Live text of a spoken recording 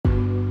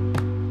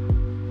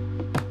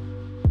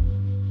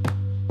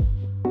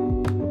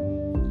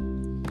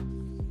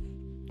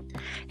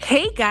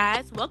Hey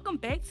guys, welcome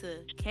back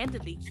to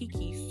Candidly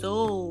Kiki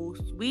So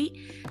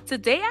Sweet.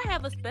 Today I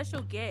have a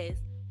special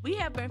guest. We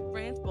have been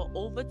friends for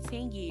over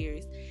 10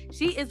 years.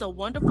 She is a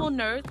wonderful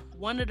nurse,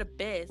 one of the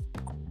best.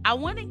 I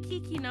wanted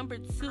Kiki number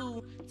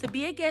two to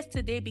be a guest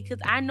today because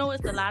I know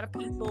it's a lot of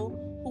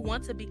people who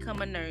want to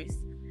become a nurse.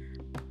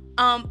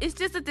 It's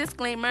just a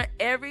disclaimer.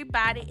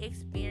 Everybody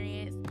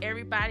experience,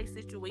 everybody's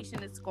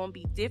situation is gonna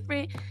be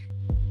different.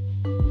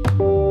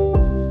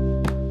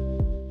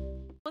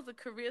 Was a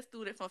career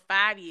student for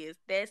 5 years.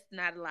 That's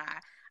not a lie.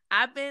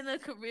 I've been a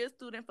career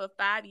student for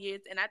 5 years,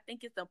 and I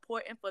think it's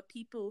important for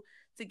people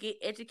to get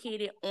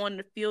educated on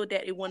the field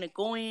that they want to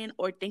go in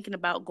or thinking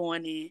about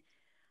going in.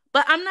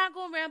 But I'm not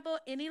going to ramble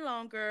any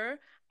longer.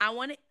 I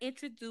want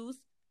to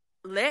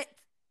let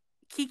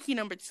Kiki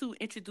number two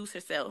introduce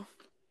herself.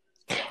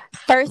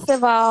 First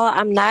of all,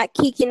 I'm not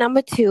Kiki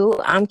number two.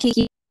 I'm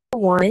Kiki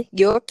number one.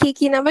 You're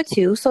Kiki number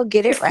two, so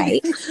get it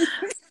right.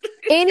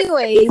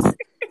 Anyways,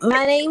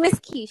 my name is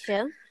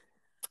Keisha.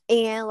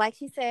 And like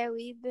she said,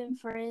 we've been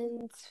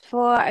friends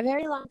for a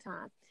very long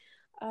time.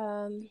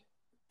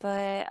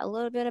 But a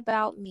little bit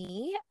about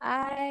me.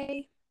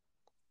 I'm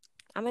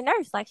a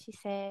nurse, like she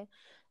said.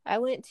 I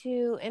went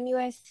to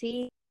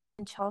MUSC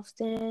in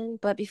Charleston,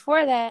 but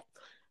before that,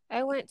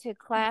 I went to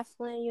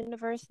Claflin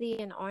University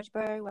in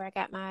Orangeburg where I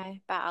got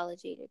my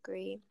biology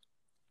degree.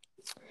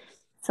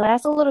 So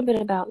that's a little bit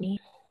about me.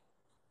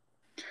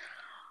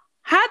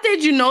 How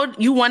did you know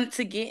you wanted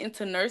to get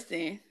into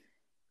nursing?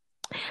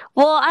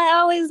 Well, I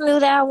always knew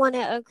that I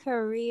wanted a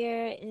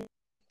career in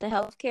the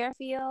healthcare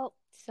field.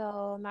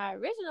 So my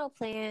original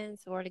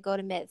plans were to go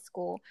to med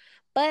school,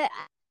 but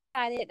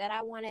I decided that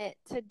I wanted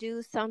to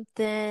do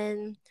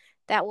something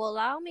that will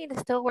allow me to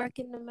still work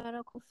in the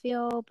medical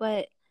field,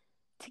 but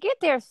to get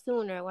there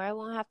sooner where I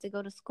won't have to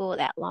go to school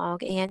that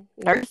long. And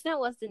nursing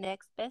was the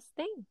next best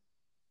thing.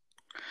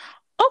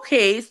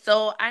 Okay,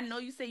 so I know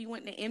you say you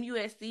went to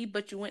MUSC,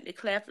 but you went to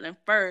Claflin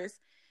first.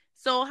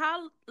 So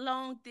how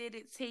long did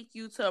it take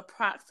you to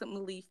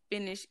approximately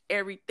finish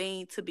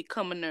everything to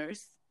become a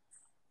nurse?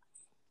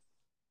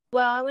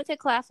 Well, I went to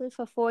Claflin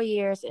for 4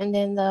 years, and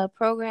then the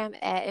program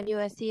at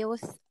MUSC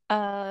was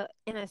an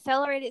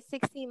accelerated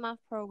 16-month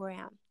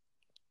program.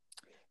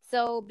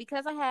 So,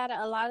 because I had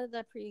a lot of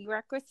the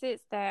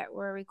prerequisites that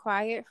were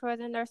required for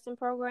the nursing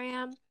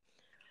program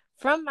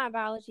from my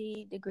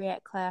biology degree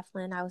at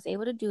Claflin, I was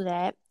able to do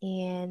that,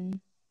 and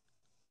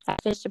I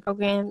finished the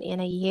program in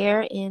a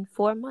year and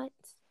 4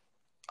 months.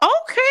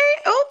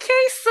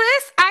 Okay,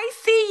 sis. I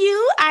see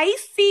you. I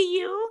see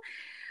you.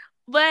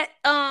 But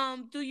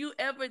do you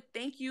ever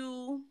think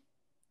you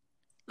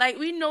like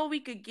we know we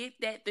could get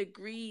that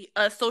degree,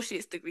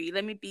 associate's degree.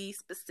 Let me be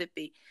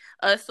specific.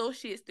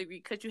 Associate's degree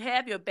because you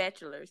have your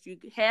bachelor's. You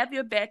have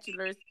your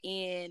bachelor's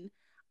in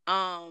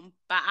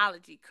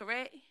biology,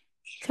 correct?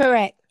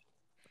 Correct.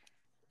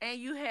 And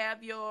you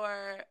have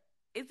your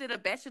is it a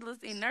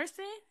bachelor's in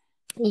nursing?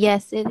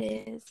 Yes, it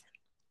is.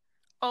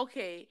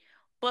 Okay.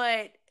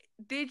 But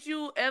did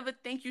you ever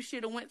think you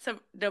should have went to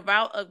the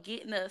route of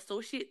getting an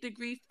associate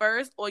degree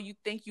first or you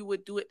think you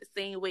would do it the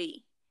same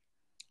way?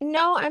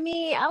 No, I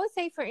mean, I would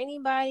say for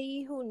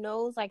anybody who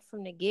knows, like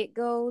from the get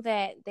go,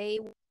 that they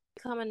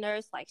become a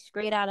nurse like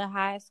straight out of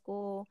high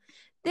school,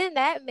 then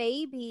that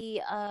may be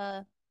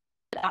a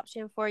good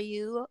option for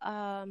you.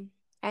 I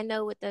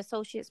know with the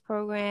associates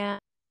program,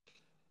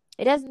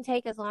 it doesn't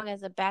take as long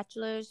as a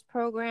bachelor's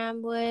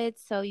program would,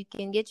 so you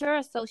can get your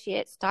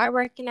associate, start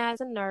working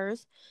as a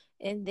nurse,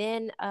 and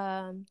then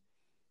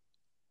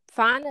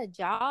find a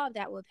job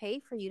that would pay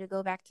for you to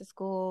go back to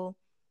school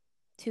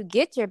to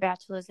get your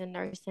bachelor's in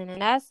nursing.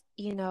 And that's,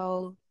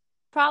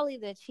 probably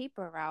the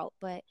cheaper route.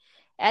 But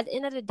at the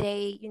end of the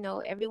day,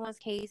 everyone's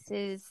case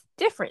is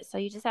different. So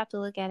you just have to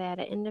look at it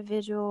at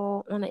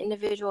on an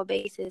individual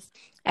basis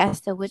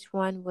as to which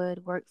one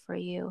would work for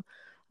you.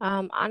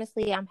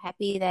 Honestly, I'm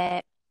happy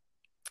that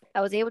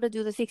I was able to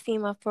do the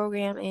 16-month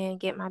program and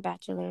get my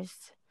bachelor's.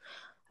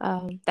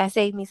 That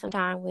saved me some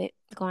time with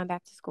going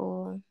back to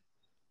school,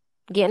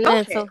 getting an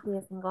Okay.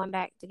 associate's and going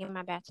back to get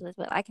my bachelor's.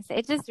 But like I said,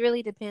 it just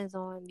really depends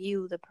on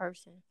you, the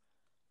person.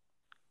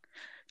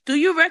 Do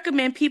you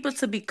recommend people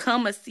to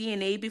become a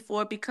CNA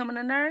before becoming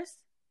a nurse?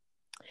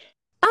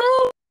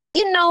 Um,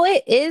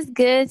 it is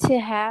good to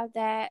have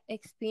that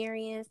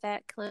experience,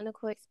 that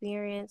clinical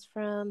experience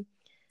from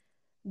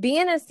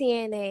being a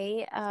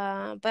CNA.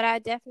 But I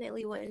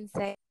definitely wouldn't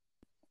say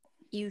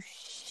you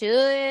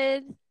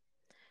should.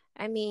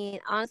 I mean,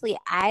 honestly,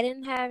 I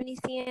didn't have any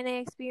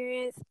CNA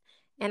experience,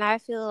 and I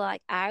feel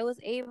like I was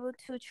able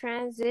to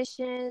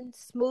transition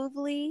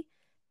smoothly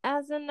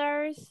as a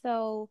nurse.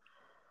 So,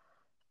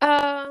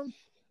 um,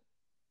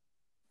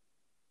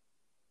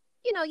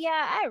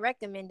 yeah, I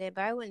recommend it,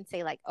 but I wouldn't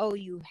say like, oh,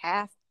 you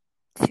have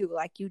to.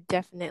 Like, you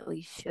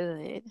definitely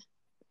should.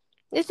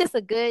 It's just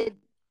a good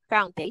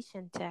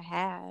foundation to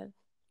have.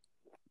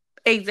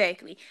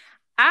 Exactly.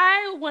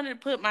 I want to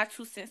put my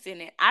 2 cents in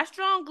it. I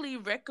strongly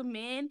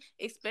recommend,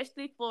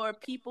 especially for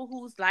people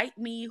who's like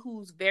me,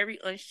 who's very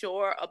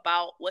unsure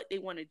about what they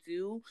want to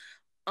do.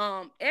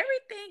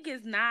 Everything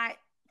is not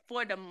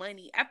for the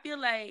money. I feel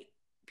like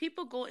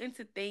people go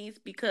into things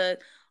because,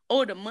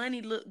 oh, the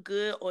money look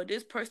good, or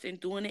this person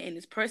doing it and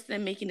this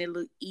person making it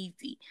look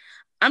easy.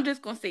 I'm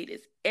just gonna say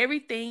this: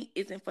 everything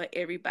isn't for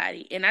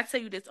everybody, and I tell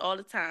you this all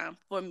the time.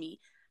 For me,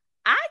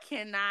 I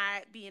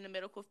cannot be in the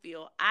medical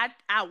field. I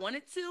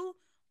wanted to,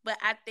 but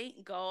I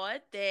thank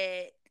God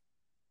that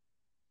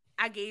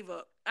I gave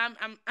up. I'm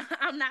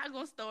I'm not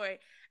gonna story.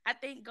 I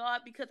thank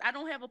God because I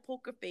don't have a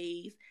poker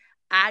face.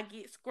 I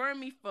get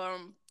squirmy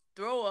from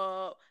throw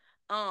up.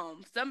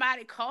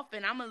 Somebody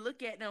coughing, I'm gonna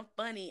look at them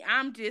funny.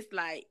 I'm just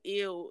like,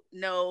 ew,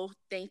 no,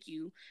 thank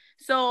you.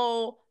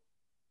 So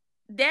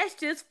that's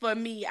just for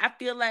me. I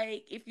feel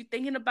like if you're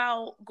thinking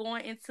about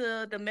going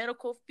into the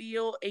medical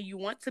field and you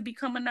want to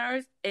become a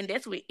nurse, and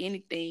that's with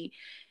anything,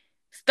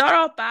 start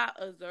off by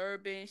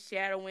observing,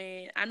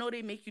 shadowing. I know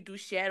they make you do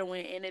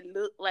shadowing and it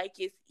look like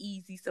it's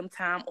easy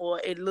sometimes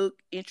or it look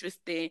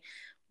interesting,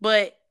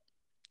 but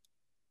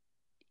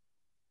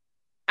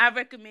I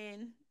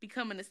recommend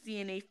becoming a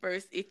CNA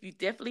first if you're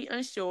definitely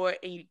unsure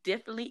and you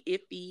definitely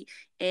iffy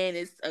and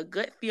it's a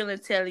gut feeling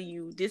telling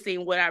you this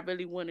ain't what I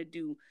really want to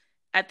do.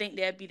 I think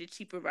that'd be the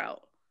cheaper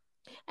route.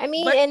 I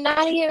mean, But and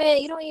not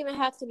even, you don't even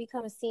have to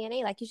become a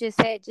CNA. Like you just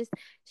said, just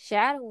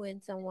shadowing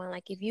someone.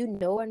 Like if you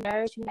know a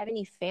nurse, you have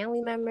any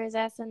family members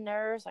that's a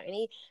nurse or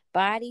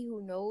anybody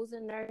who knows a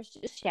nurse,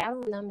 just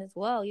shadowing them as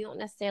well. You don't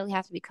necessarily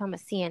have to become a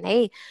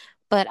CNA.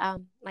 But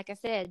like I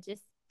said,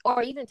 just,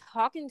 or even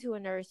talking to a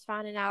nurse,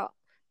 finding out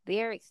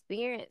their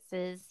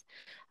experiences.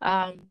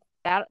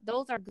 That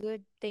those are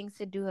good things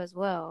to do as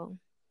well.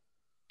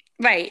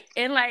 right,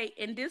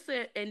 and this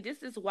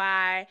is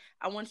why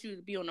I want you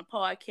to be on the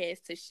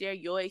podcast to share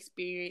your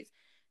experience.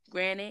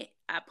 Granted,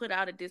 I put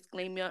out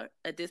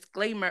a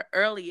disclaimer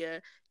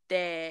earlier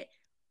that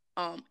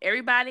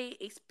everybody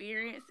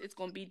experience is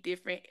going to be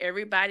different.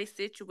 Everybody's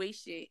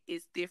situation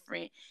is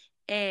different,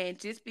 and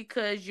just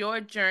because your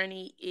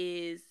journey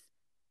is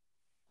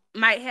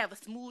might have a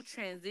smooth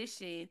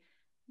transition,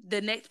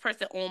 the next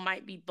person on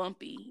might be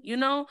bumpy, you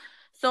know?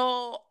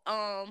 So,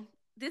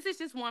 this is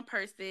just one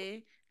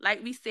person.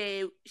 Like we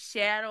said,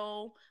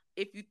 shadow,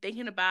 if you're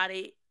thinking about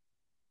it,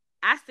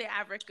 I say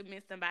I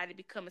recommend somebody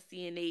become a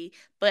CNA,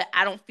 but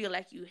I don't feel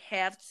like you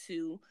have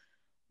to.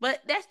 But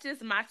that's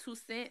just my 2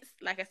 cents.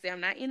 Like I said, I'm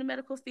not in the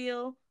medical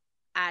field.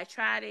 I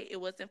tried it. It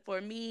wasn't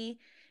for me.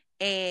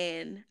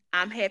 And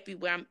I'm happy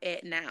where I'm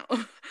at now.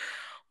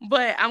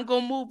 But I'm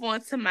going to move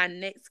on to my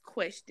next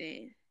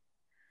question.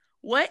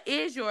 What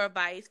is your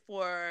advice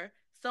for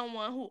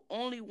someone who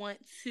only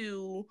wants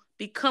to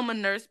become a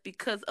nurse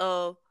because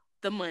of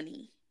the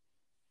money?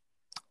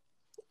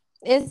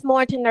 It's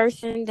more to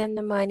nursing than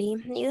the money.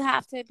 You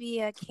have to be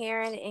a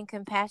caring and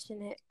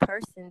compassionate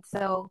person.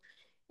 So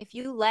if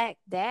you lack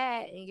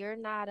that and you're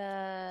not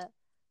a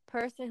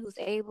person who's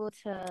able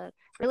to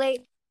relate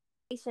to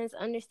patients,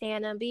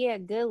 understand them, be a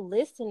good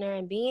listener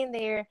and being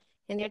there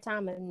in their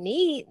time of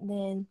need,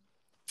 then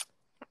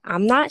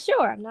I'm not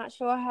sure. I'm not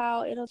sure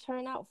how it'll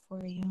turn out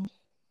for you.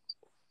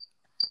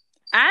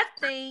 I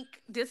think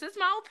this is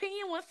my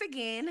opinion once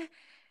again.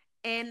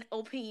 And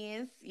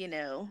opinions,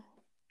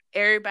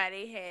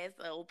 everybody has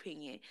an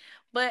opinion.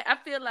 But I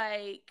feel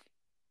like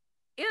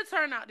it'll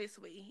turn out this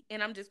way.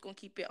 And I'm just going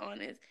to keep it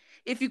honest.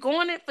 If you're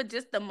going in for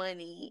just the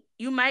money,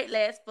 you might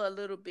last for a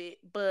little bit.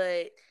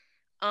 But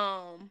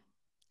um,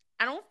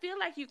 I don't feel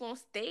like you're going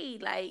to stay.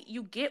 Like,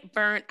 you get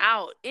burned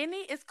out. And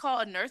it's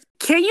called nurse.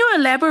 Can you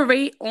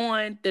elaborate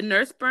on the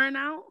nurse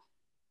burnout?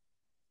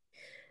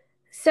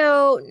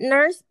 So,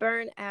 nurse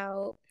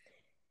burnout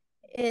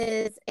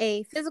is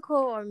a physical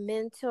or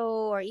mental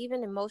or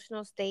even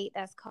emotional state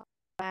that's caused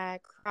by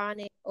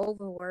chronic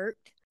overwork.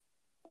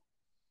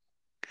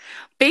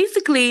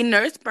 Basically,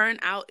 nurse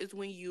burnout is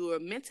when you are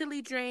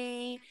mentally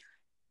drained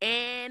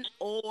and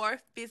or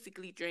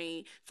physically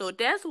drained. So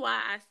that's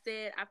why I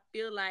said I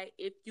feel like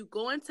if you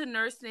go into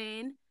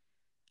nursing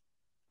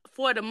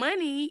for the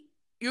money,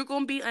 you're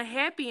gonna be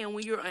unhappy, and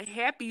when you're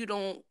unhappy, you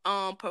don't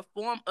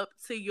perform up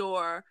to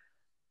your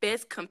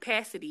best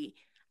capacity.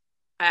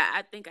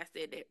 I think I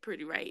said that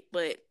pretty right,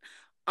 but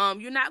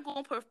you're not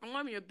gonna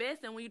perform your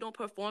best, and when you don't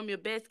perform your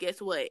best,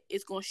 guess what?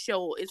 It's gonna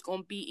show. It's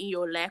gonna be in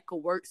your lack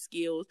of work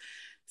skills.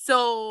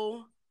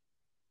 So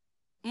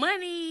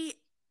money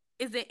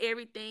isn't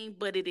everything,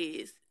 but it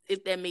is.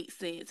 If that makes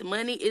sense,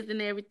 money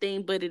isn't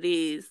everything, but it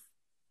is.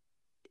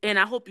 And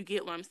I hope you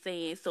get what I'm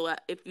saying. So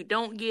if you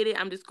don't get it,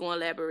 I'm just going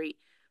to elaborate.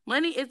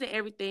 Money isn't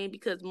everything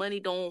because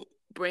money don't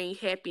bring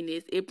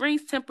happiness. It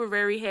brings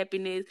temporary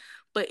happiness,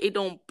 but it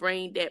don't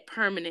bring that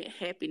permanent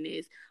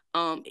happiness.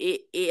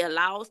 It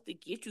allows to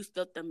get you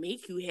stuff to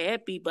make you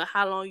happy, but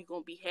how long you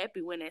gonna be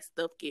happy when that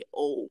stuff get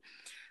old?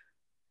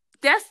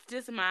 That's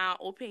just my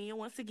opinion.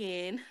 Once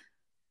again,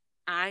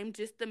 I'm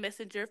just the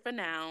messenger for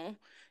now.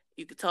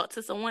 You can talk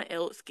to someone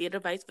else, get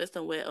advice for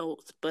somewhere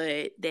else,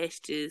 but that's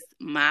just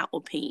my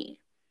opinion.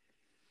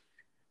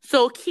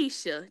 So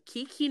Keisha,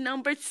 Kiki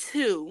number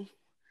two.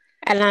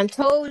 And I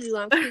told you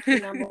I'm Kiki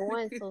number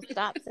one, so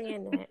stop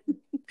saying that.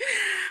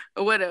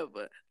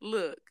 Whatever.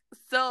 Look,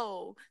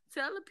 so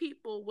tell the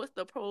people what's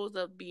the pros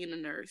of being a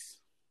nurse.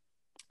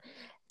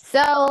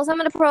 So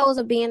some of the pros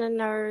of being a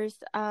nurse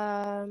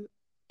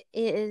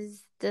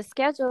is the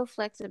schedule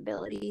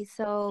flexibility.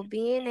 So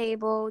being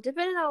able,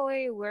 depending on where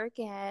you work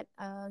at,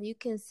 you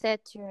can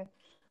set your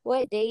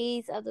what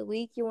days of the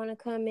week you want to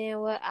come in,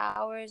 what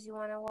hours you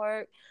want to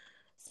work.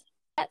 So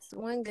that's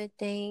one good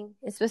thing.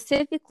 And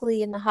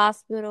specifically in the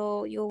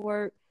hospital, you'll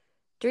work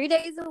 3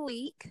 days a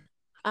week.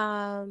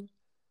 And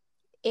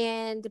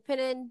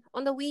depending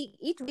on the week,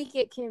 each week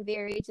it can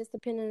vary, just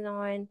depending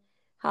on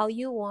how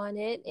you want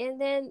it. And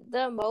then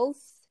the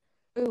most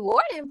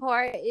rewarding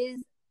part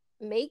is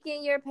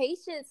making your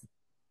patients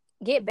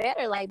get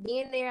better, like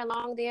being there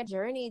along their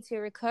journey to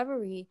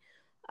recovery.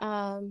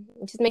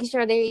 Just making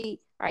sure they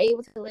are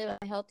able to live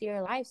a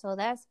healthier life. So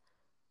that's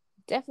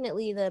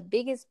definitely the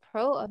biggest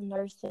pro of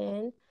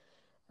nursing.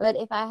 But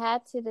if I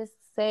had to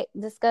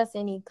discuss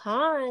any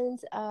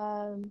cons,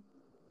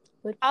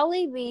 would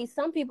probably be,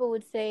 some people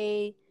would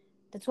say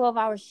the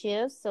 12-hour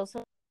shifts. So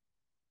some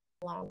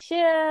long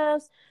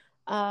shifts.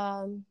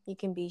 You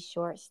can be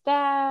short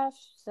staffed.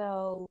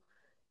 So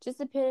just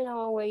depending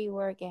on where you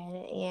work at,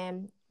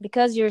 and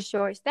because you're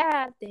short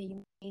staffed, then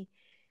you may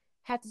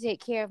have to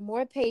take care of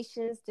more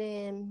patients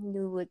than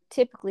you would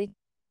typically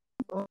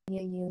on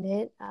your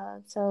unit.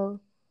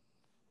 So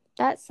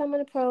that's some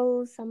of the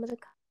pros, some of the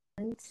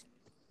cons.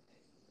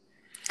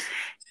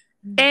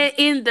 And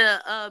in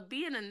the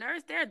being a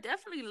nurse, they're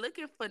definitely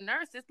looking for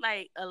nurses.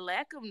 Like a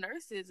lack of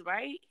nurses,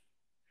 right?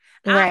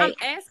 I'm Right.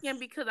 asking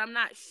because I'm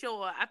not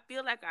sure. I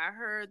feel like I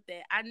heard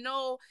that. I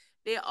know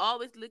they're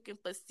always looking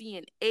for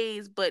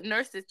CNAs, but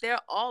nurses,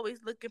 they're always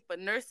looking for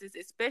nurses,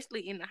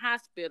 especially in the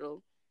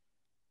hospital.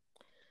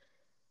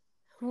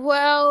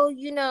 Well,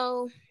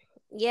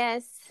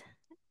 yes,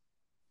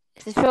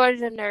 it's a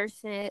shortage of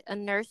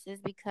nurses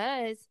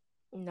because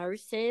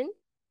nursing,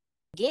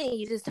 again,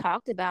 you just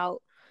talked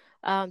about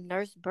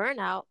nurse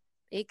burnout.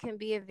 It can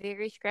be a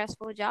very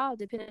stressful job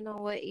depending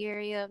on what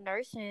area of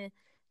nursing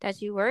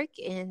that you work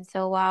in.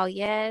 So while,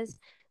 yes,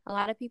 a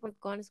lot of people are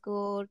going to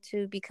school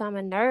to become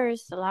a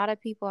nurse, a lot of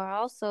people are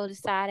also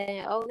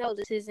deciding, oh no,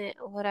 this isn't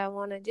what I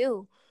want to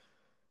do.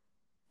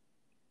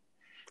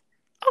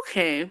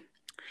 Okay.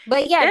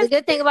 But yeah, the That's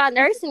good thing about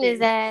nursing is interesting.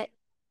 that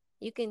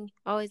you can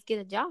always get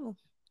a job.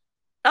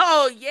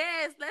 Oh,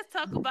 yes. Let's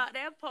talk about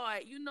that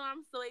part.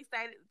 I'm so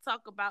excited to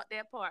talk about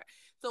that part.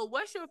 So,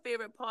 what's your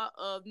favorite part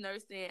of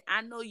nursing?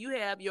 I know you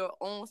have your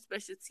own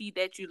specialty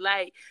that you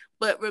like,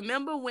 but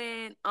remember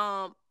when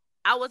I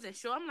wasn't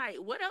sure. I'm like,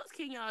 what else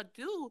can y'all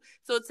do?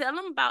 So, tell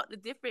them about the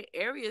different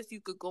areas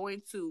you could go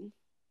into.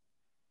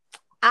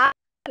 I,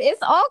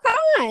 it's all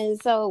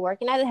kinds. So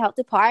working at the health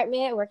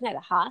department, working at a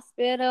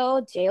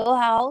hospital,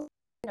 jailhouse,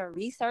 being a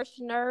research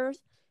nurse,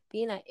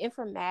 being an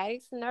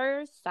informatics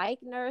nurse, psych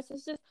nurse.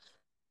 It's just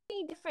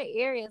many different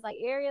areas, like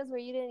areas where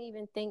you didn't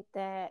even think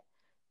that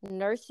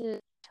nurses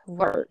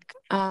work.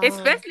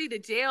 Especially the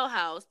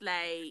jailhouse.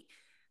 Like,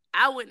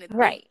 I wouldn't have think.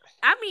 Right.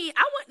 I mean,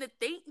 I wouldn't have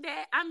think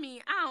that. I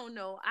mean, I don't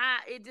know.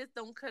 It just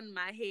don't come in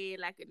my head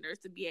like a nurse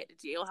to be at the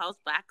jailhouse,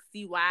 but I can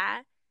see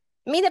why.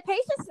 I mean, the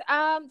patients,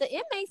 the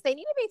inmates, they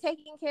need to be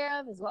taken care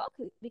of as well,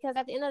 because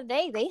at the end of the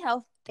day,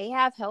 they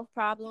have health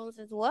problems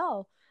as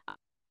well.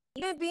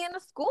 Even being a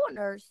school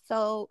nurse,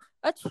 so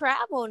a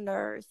travel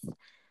nurse.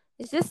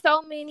 It's just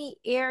so many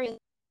areas.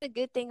 The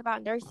good thing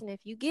about nursing,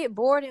 if you get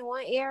bored in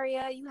one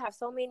area, you have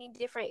so many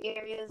different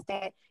areas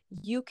that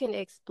you can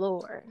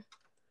explore.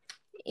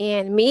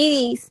 And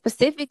me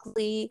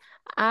specifically,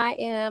 I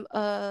am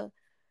a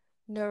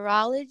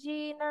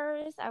neurology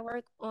nurse. I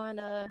work on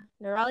a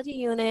neurology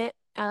unit,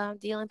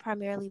 dealing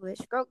primarily with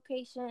stroke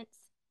patients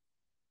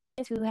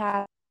who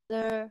have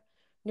other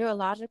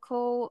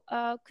neurological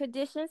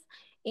conditions.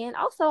 And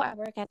also, I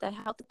work at the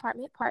health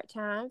department part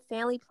time,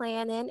 family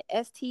planning,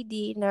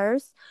 STD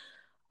nurse.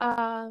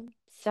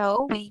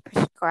 So we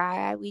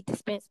prescribe, we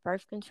dispense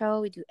birth control,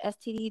 we do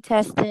STD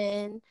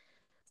testing.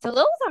 So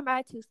those are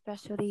my two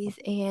specialties,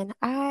 and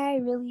I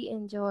really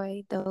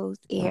enjoy those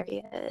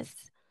areas.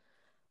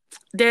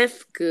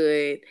 That's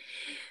good.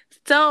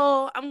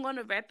 So I'm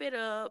gonna wrap it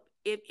up.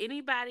 If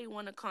anybody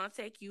want to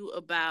contact you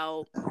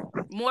about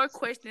more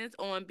questions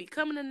on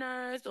becoming a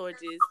nurse or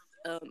just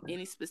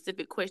any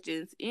specific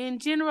questions in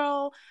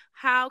general,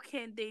 how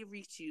can they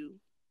reach you?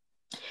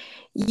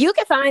 You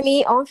can find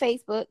me on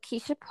Facebook,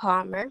 Keisha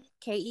Palmer,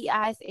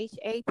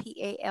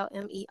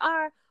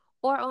 KeishaPalmer,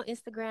 or on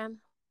Instagram,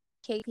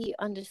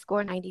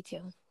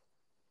 KP_92.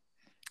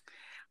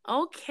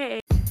 Okay.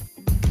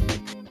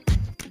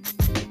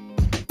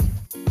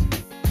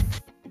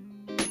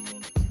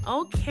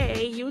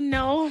 Okay,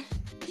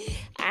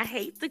 I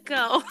hate to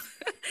go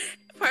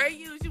per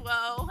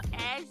usual,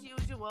 as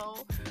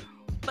usual.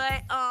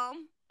 But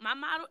my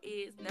motto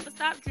is never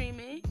stop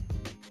dreaming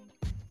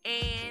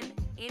and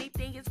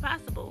anything is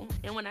possible.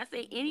 And when I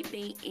say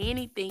anything,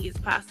 anything is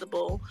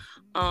possible.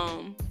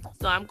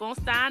 So I'm gonna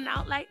sign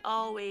out like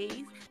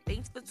always.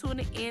 Thanks for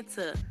tuning in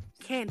to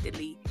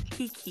Candidly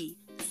Kiki.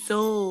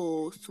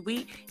 So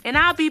sweet. And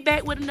I'll be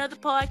back with another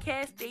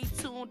podcast. Stay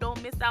tuned.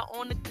 Don't miss out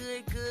on the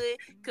good,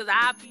 because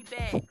I'll be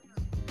back.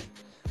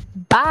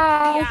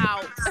 Bye. We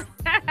out.